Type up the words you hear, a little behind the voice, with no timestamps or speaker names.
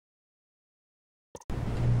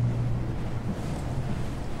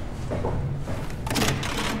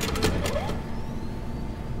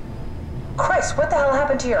Christ, what the hell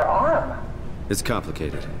happened to your arm? It's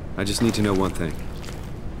complicated. I just need to know one thing.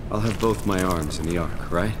 I'll have both my arms in the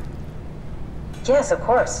Ark, right? Yes, of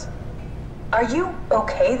course. Are you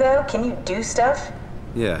okay, though? Can you do stuff?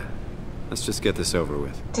 Yeah. Let's just get this over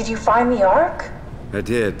with. Did you find the Ark? I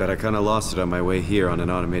did, but I kinda lost it on my way here on an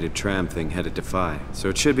automated tram thing headed to Phi. So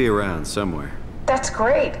it should be around somewhere. That's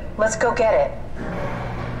great. Let's go get it.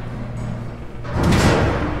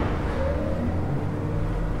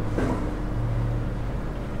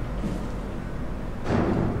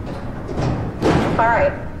 All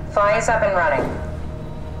right, Phi is up and running.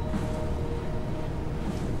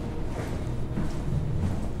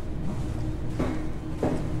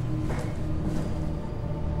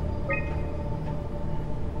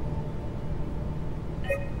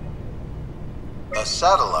 A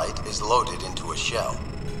satellite is loaded into a shell.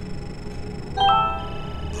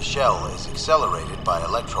 The shell is accelerated by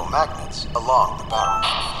electromagnets along the barrel.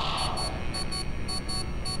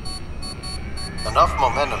 Enough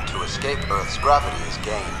momentum to escape Earth's gravity is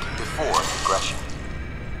gained before regression.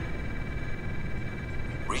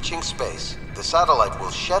 Reaching space, the satellite will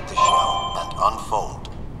shed the shell and unfold.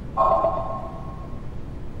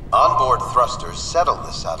 Onboard thrusters settle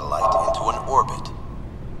the satellite into an orbit.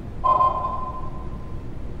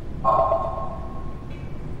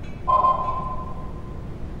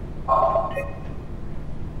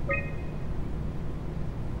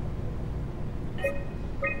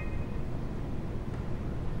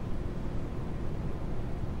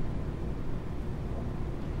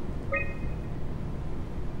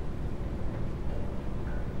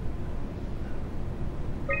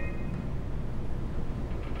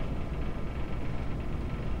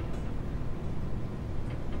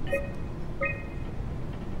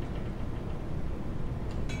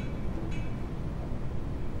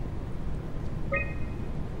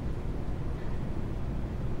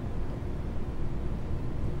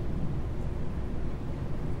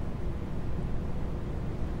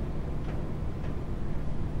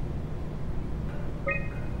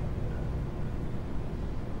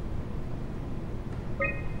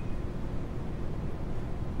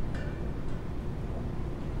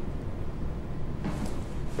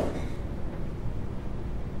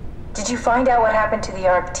 Did you find out what happened to the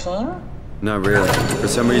Ark team? Not really. For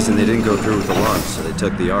some reason they didn't go through with the launch, so they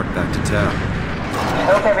took the Ark back to town. I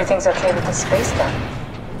hope everything's okay with the space gun.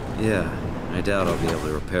 Yeah, I doubt I'll be able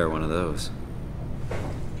to repair one of those.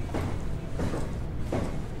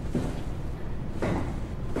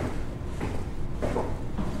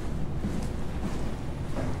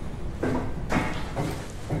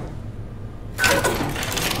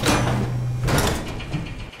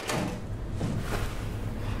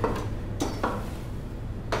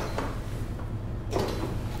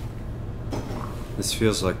 This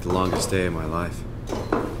feels like the longest day of my life.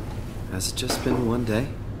 Has it just been one day?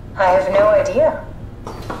 I have no idea.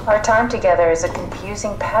 Our time together is a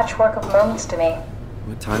confusing patchwork of moments to me.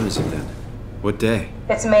 What time is it then? What day?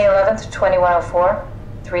 It's May 11th, 2104,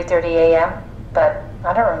 3:30 a.m., but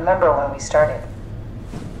I don't remember when we started.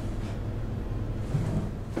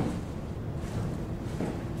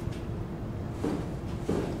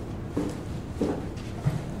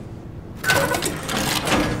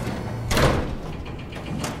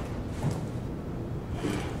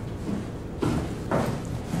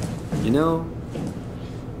 You know,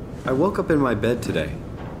 I woke up in my bed today.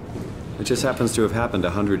 It just happens to have happened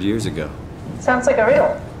 100 years ago. Sounds like a riddle.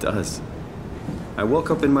 It does. I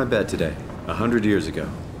woke up in my bed today, 100 years ago.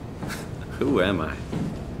 Who am I?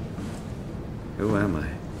 Who am I?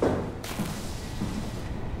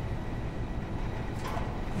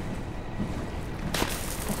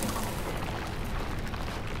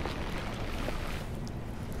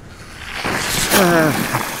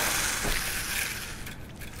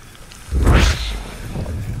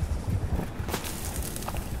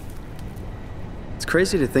 It's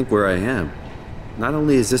crazy to think where I am. Not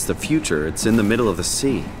only is this the future, it's in the middle of the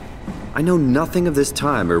sea. I know nothing of this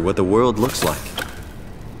time or what the world looks like.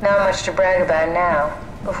 Not much to brag about now.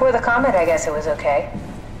 Before the comet, I guess it was okay.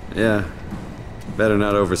 Yeah. Better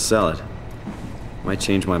not oversell it. Might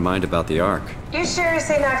change my mind about the Ark. You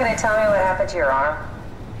seriously not gonna tell me what happened to your arm?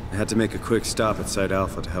 I had to make a quick stop at Site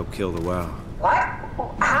Alpha to help kill the WoW. What?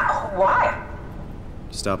 How? Why?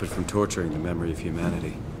 Stop it from torturing the memory of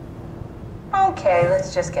humanity. Okay,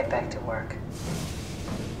 let's just get back to work.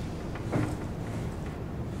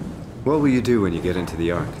 What will you do when you get into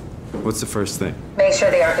the Ark? What's the first thing? Make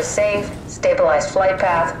sure the Ark is safe, stabilize flight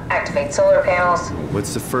path, activate solar panels.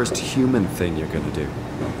 What's the first human thing you're gonna do?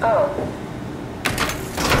 Oh.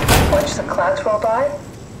 Watch the clouds roll by?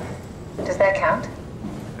 Does that count?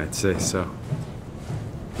 I'd say so.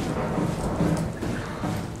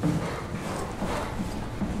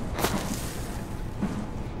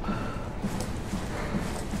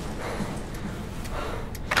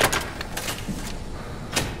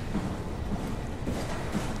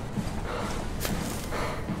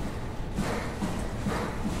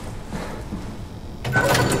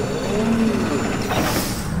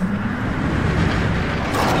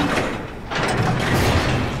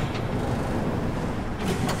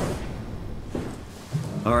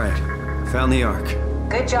 Found the Ark.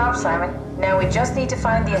 Good job, Simon. Now we just need to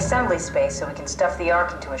find the assembly space so we can stuff the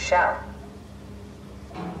Ark into a shell.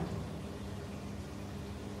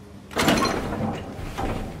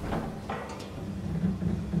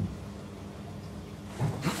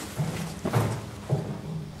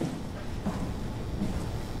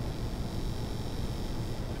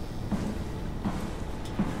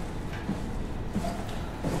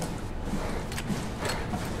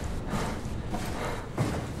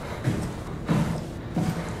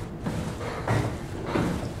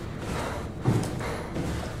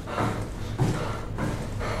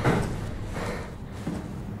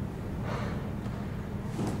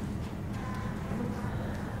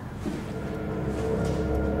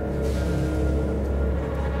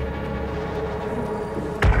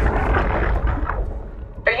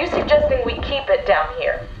 Suggesting we keep it down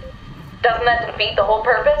here. Doesn't that defeat the whole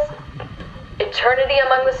purpose? Eternity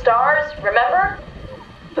among the stars, remember?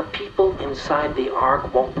 The people inside the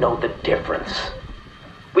Ark won't know the difference.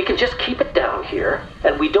 We can just keep it down here,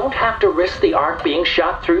 and we don't have to risk the Ark being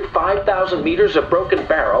shot through 5,000 meters of broken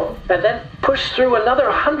barrel, and then push through another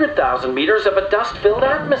 100,000 meters of a dust-filled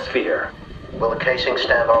atmosphere. Will the casing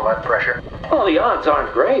stand all that pressure? Well, the odds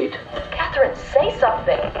aren't great. Catherine, say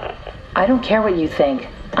something. I don't care what you think.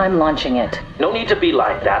 I'm launching it. No need to be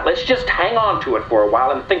like that. Let's just hang on to it for a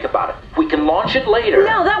while and think about it. We can launch it later.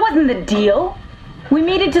 No, that wasn't the deal. We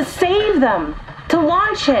needed to save them. To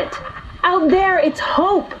launch it. Out there, it's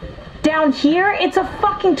hope. Down here, it's a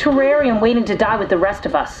fucking terrarium waiting to die with the rest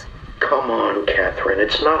of us. Come on, Catherine.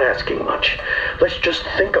 It's not asking much. Let's just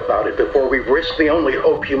think about it before we risk the only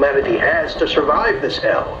hope humanity has to survive this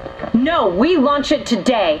hell. No, we launch it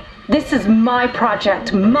today. This is my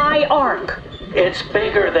project, my Ark. It's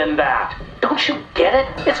bigger than that. Don't you get it?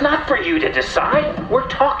 It's not for you to decide. We're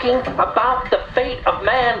talking about the fate of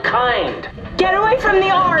mankind. Get away from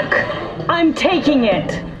the Ark! I'm taking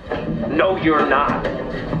it. No, you're not.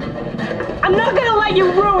 I'm not gonna let you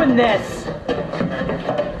ruin this.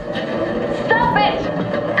 Stop it!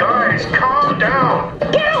 Guys, calm down!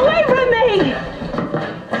 Get away from me!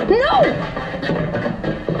 No!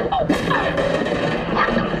 What the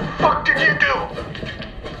fuck did you do?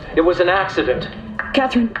 It was an accident.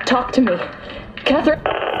 Catherine, talk to me. Catherine.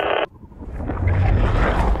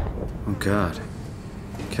 Oh, God.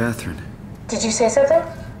 Catherine. Did you say something?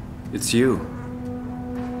 It's you.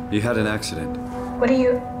 You had an accident. What do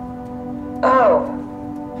you... Oh.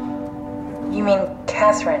 You mean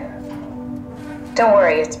Catherine. Don't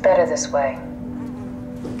worry, it's better this way.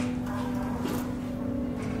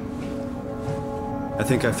 I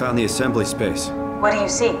think I found the assembly space. What do you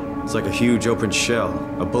see? It's like a huge open shell,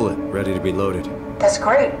 a bullet ready to be loaded. That's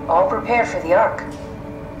great. All prepared for the Ark.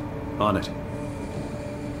 On it.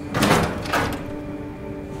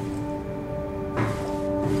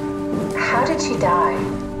 How did she die?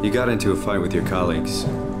 You got into a fight with your colleagues.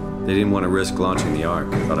 They didn't want to risk launching the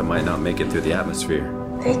Ark. Thought it might not make it through the atmosphere.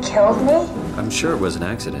 They killed me? I'm sure it was an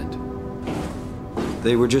accident.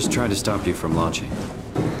 They were just trying to stop you from launching.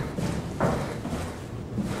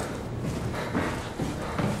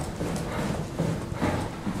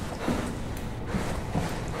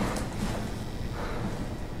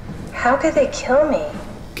 How could they kill me?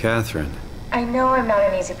 Catherine. I know I'm not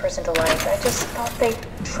an easy person to like. I just thought they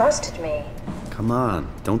trusted me. Come on,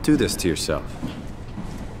 don't do this to yourself.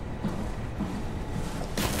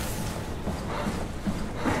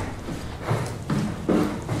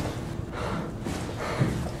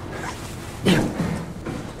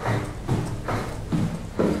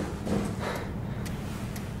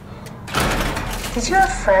 Did you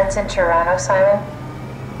have friends in Toronto, Simon?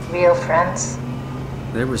 Real friends?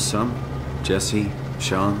 There was some. Jesse,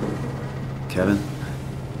 Sean, Kevin.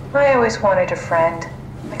 I always wanted a friend.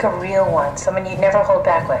 Like a real one, someone you'd never hold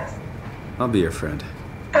back with. I'll be your friend.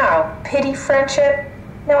 Oh, pity friendship?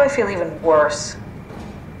 Now I feel even worse.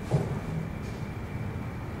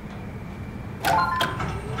 Do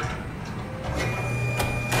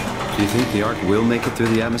you think the Ark will make it through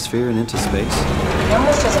the atmosphere and into space? It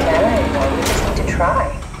almost doesn't matter anymore. We just need to try.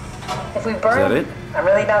 If we burn... Is that it? I'm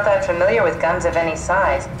really not that familiar with guns of any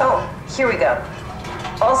size. Oh, here we go.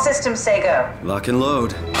 All systems say go. Lock and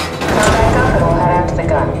load. Come back up and we'll head out to the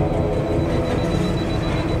gun.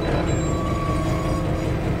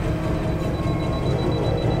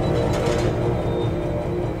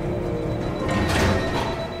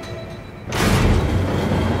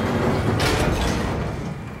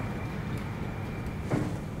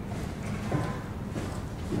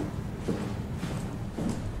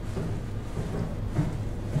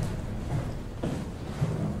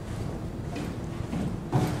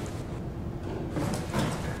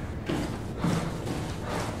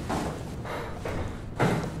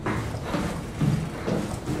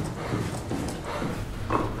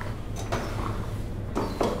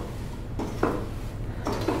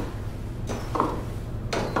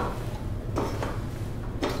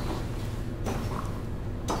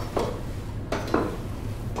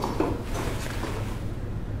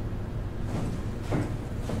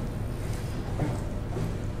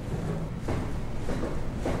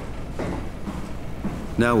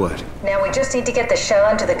 Now what? Now we just need to get the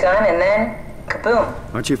shell into the gun and then, kaboom.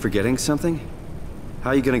 Aren't you forgetting something?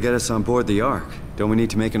 How are you gonna get us on board the Ark? Don't we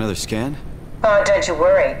need to make another scan? Oh, don't you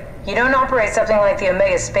worry. You don't operate something like the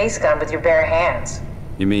Omega space gun with your bare hands.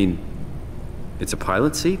 You mean, it's a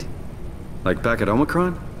pilot seat? Like back at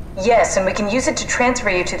Omicron? Yes, and we can use it to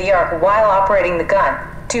transfer you to the Ark while operating the gun.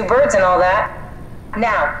 2 birds and all that.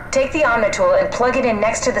 Now, take the Omnitool and plug it in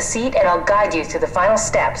next to the seat and I'll guide you through the final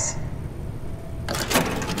steps.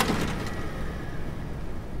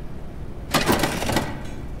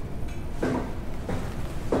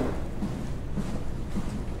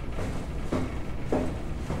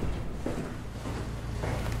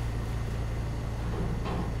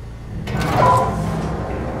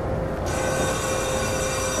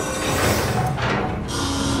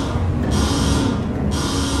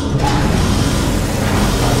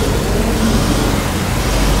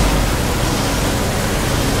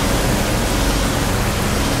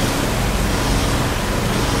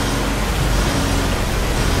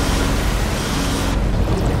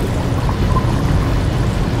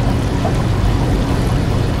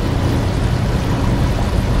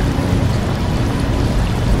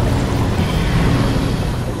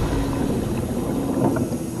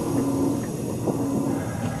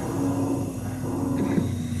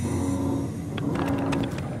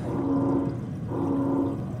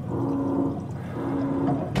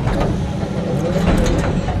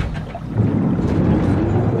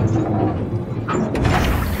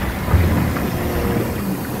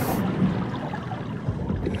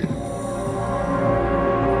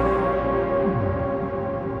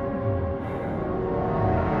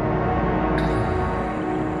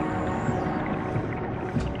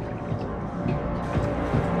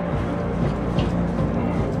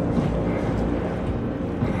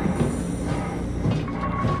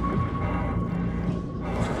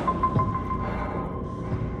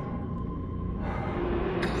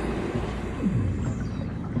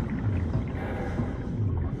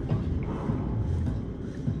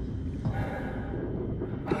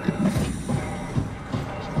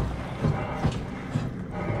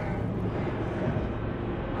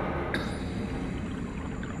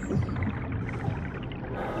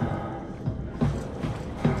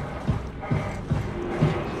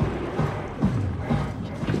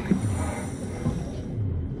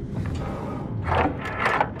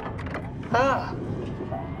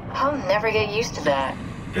 I'll never get used to that.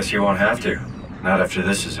 Guess you won't have to. Not after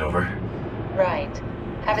this is over. Right.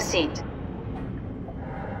 Have a seat.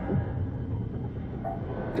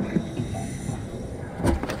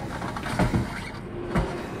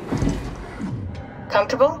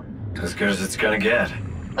 Comfortable? As good as it's gonna get.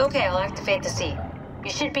 Okay, I'll activate the seat.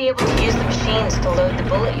 You should be able to use the machines to load the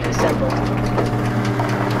bullet you assembled.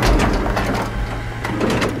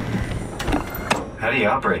 How do you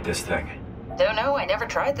operate this thing? Don't know, I never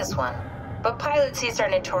tried this one. But pilot seats are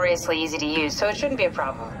notoriously easy to use, so it shouldn't be a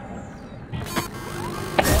problem.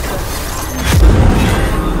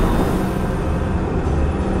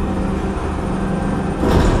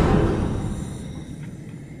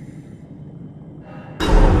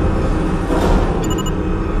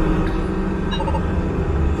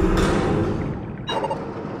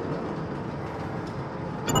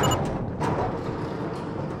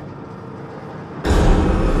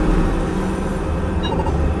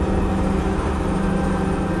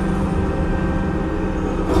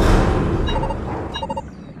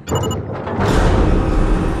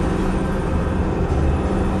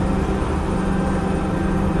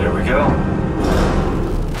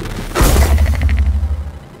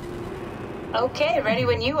 Okay, ready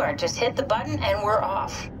when you are. Just hit the button and we're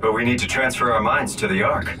off. But we need to transfer our minds to the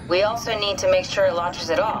Ark. We also need to make sure it launches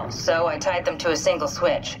at all, so I tied them to a single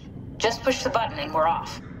switch. Just push the button and we're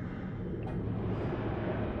off.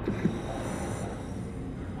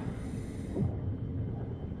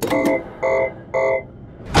 Here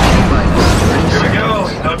we go.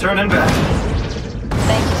 No turning back.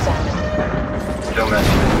 Thank you, Simon. Don't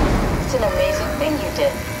mention it. It's an amazing thing you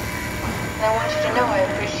did. And I want you to know I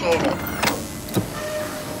appreciate it.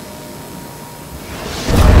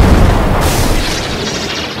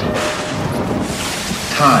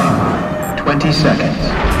 Time, 20 seconds.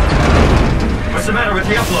 What's the matter with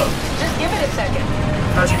the upload? Just give it a second.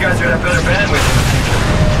 Thought you guys would have better bandwidth in the future.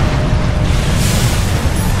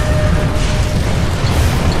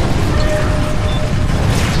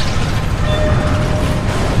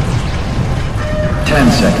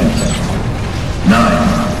 10 seconds. 9,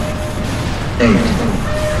 8,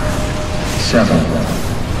 7,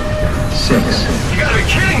 6. You gotta be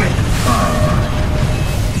kidding me!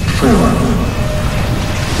 5, 4.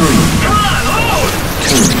 3, Come on, load!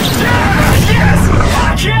 2, Yes!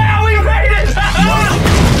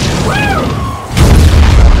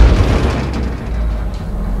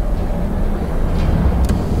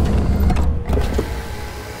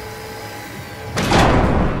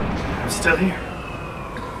 still here.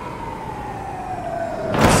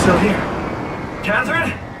 Still here.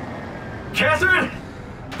 Catherine? Catherine?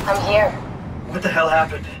 I'm here. What the hell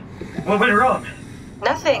happened? What went wrong?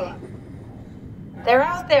 Nothing. They're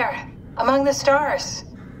out there, among the stars.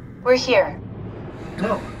 We're here.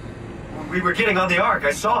 No. We were getting on the Ark.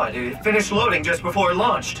 I saw it. It finished loading just before it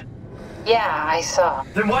launched. Yeah, I saw.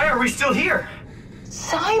 Then why are we still here?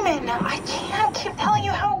 Simon, I can't keep telling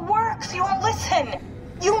you how it works. You won't listen.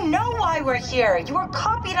 You know why we're here. You were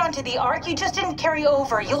copied onto the Ark. You just didn't carry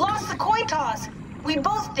over. You lost the coin toss. We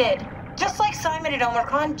both did. Just like Simon at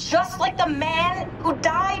Omicron, just like the man who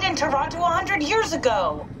died in Toronto 100 years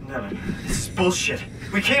ago. No, this is bullshit.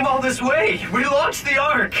 We came all this way. We launched the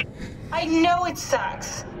Ark. I know it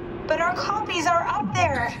sucks, but our copies are up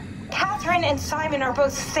there. Catherine and Simon are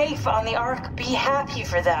both safe on the Ark. Be happy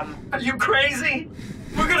for them. Are you crazy?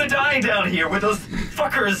 We're gonna die down here with those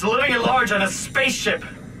fuckers living at large on a spaceship.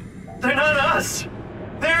 They're not us.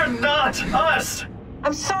 They're not us.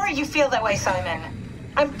 I'm sorry you feel that way, Simon.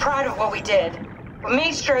 I'm proud of what we did. We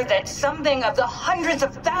made sure that something of the hundreds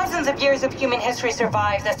of thousands of years of human history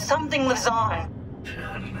survives, that something lives on.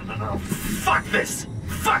 No. Fuck this.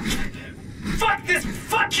 Fuck this.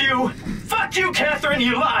 Fuck you. Fuck you, Catherine.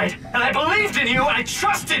 You lied. And I believed in you. I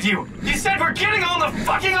trusted you. You said we're getting on the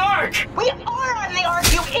fucking Ark. We are on the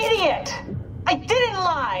Ark, you idiot. I didn't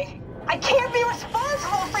lie. I can't be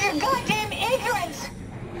responsible for your goddamn ignorance.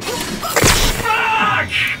 You fuck!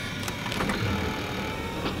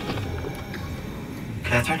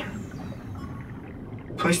 Catherine?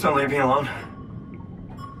 Please don't leave me alone.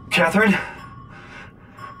 Catherine?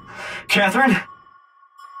 Catherine?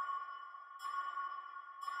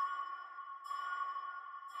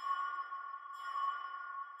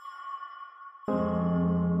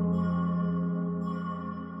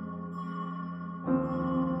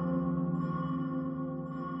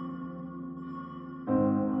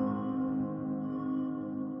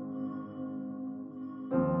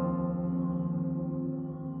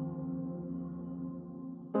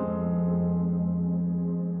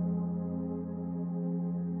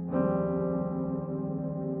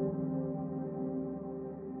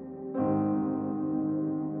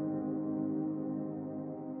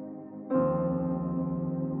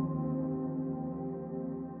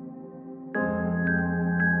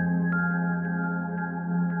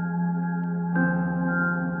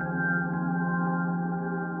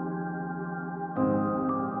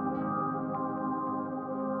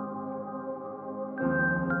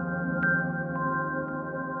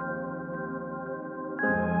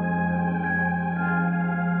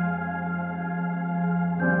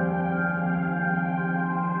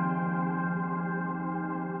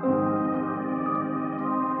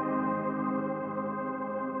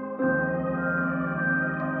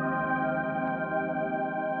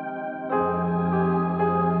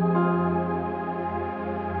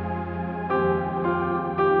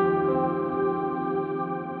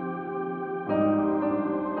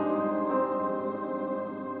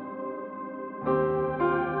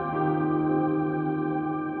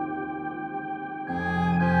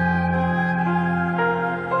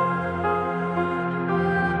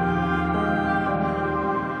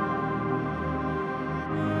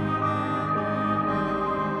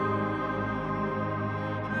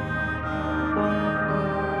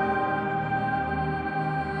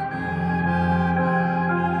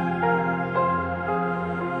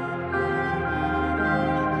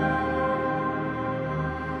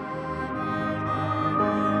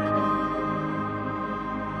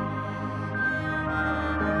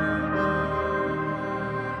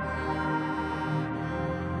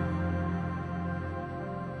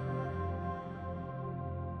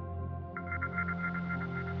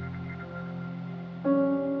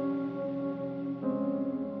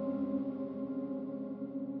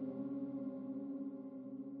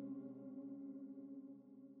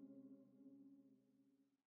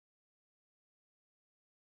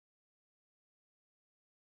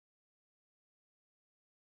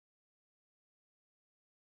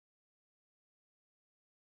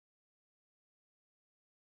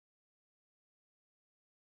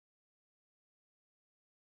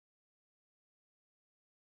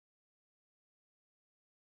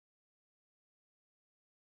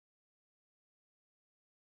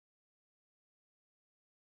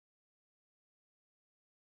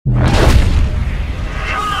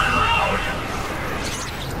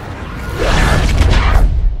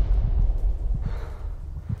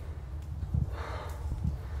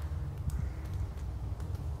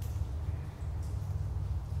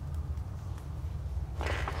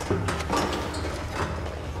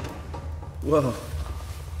 Whoa.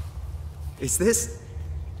 Is this...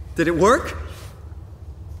 Did it work?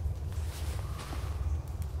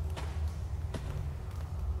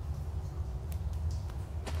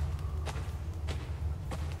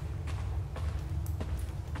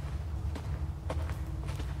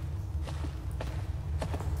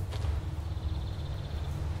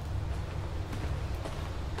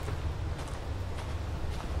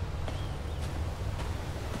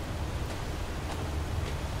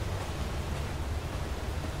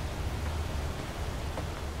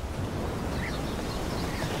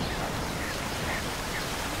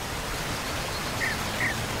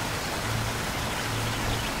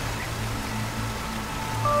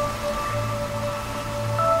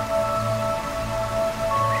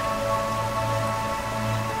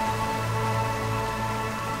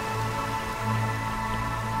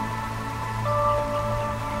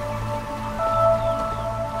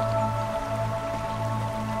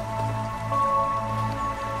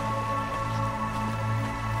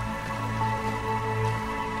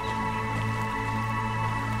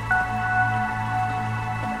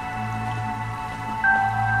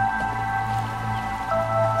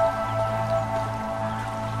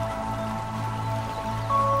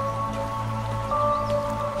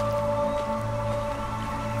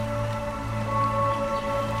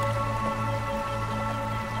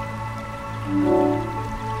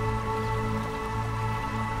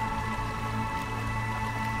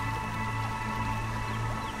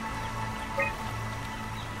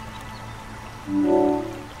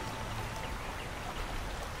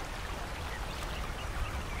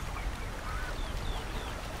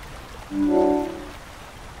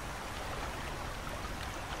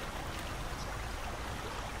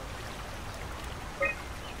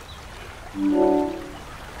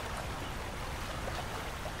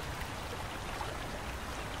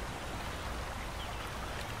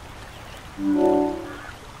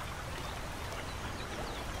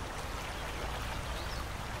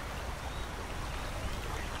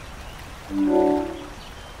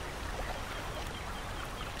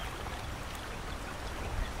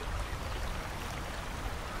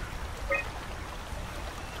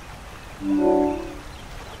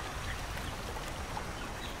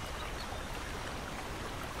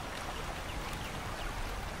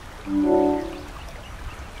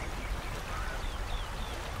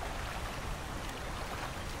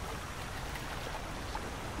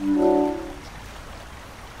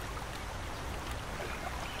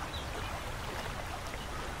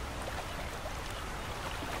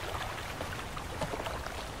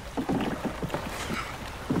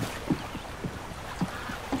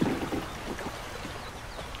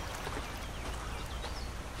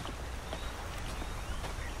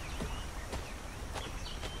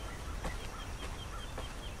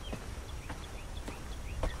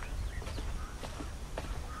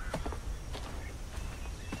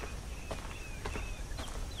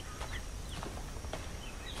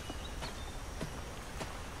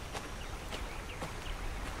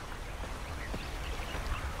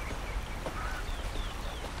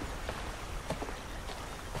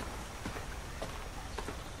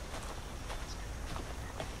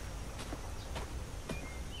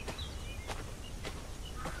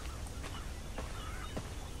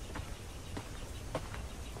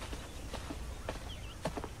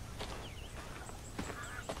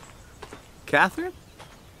 Catherine?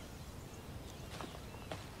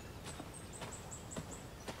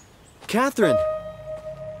 Catherine!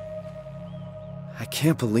 I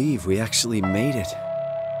can't believe we actually made it.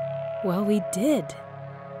 Well, we did.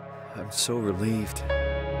 I'm so relieved.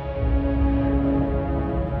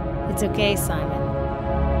 It's okay,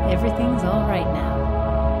 Simon. Everything's all right now.